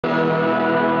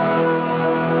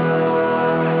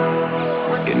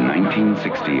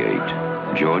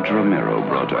1968, George Romero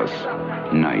brought us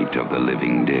Night of the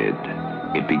Living Dead.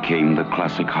 It became the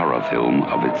classic horror film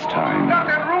of its time. Not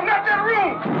that room! Not that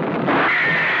room!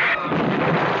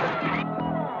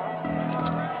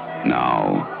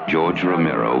 Now, George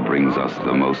Romero brings us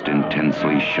the most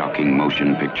intensely shocking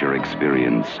motion picture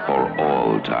experience for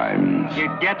all times.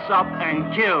 It gets up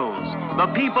and kills. The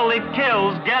people it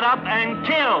kills get up and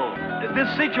kill.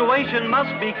 This situation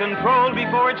must be controlled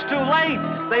before it's too late.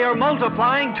 They are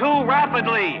multiplying too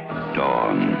rapidly.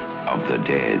 Dawn of the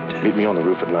Dead. Meet me on the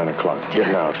roof at 9 o'clock.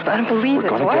 Getting out. I don't believe We're it.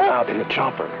 gonna What? get out in the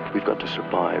chopper. We've got to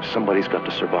survive. Somebody's got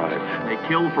to survive. They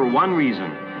kill for one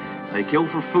reason. They kill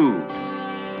for food.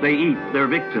 They eat their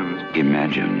victims.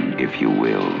 Imagine, if you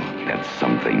will, that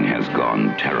something has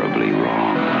gone terribly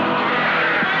wrong.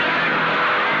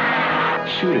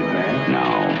 Shoot it, man.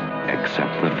 Now,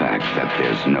 accept the fact that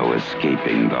there's no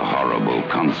escaping the horrible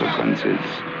consequences.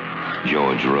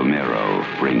 George Romero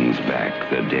brings back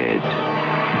the dead.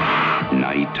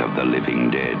 Night of the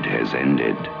Living Dead has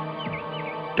ended.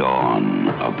 Dawn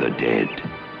of the Dead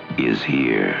is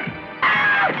here.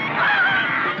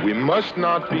 We must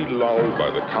not be lulled by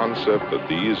the concept that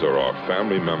these are our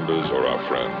family members or our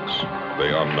friends.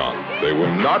 They are not. They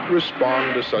will not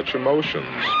respond to such emotions.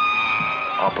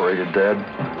 Operator dead.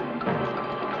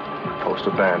 Post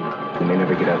abandoned. We may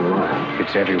never get out alive.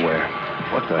 It's everywhere.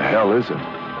 What the hell is it?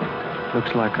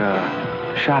 Looks like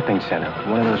a shopping center,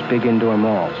 one of those big indoor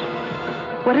malls.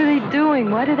 What are they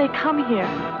doing? Why do they come here?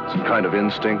 Some kind of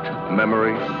instinct,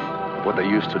 memory, what they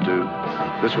used to do.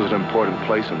 This was an important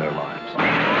place in their lives.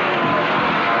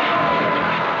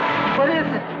 What is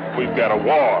it? We've got a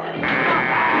war.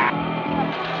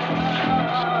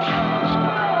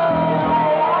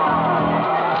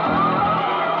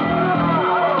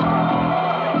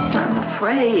 I'm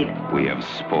afraid. We have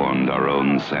spawned our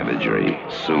own savagery.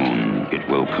 Soon, it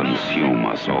will consume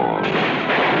us all.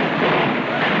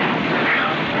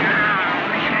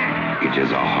 It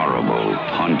is a horrible,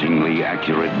 hauntingly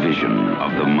accurate vision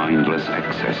of the mindless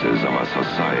excesses of a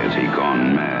society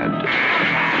gone mad.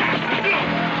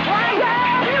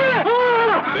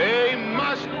 They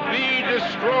must be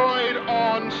destroyed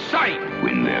on sight.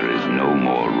 When there is no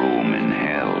more room in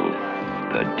hell,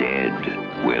 the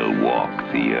dead will walk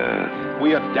the earth.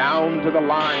 We are down to the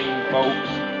line,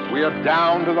 folks. We are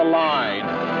down to the line.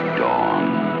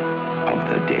 Dawn of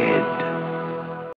the Dead.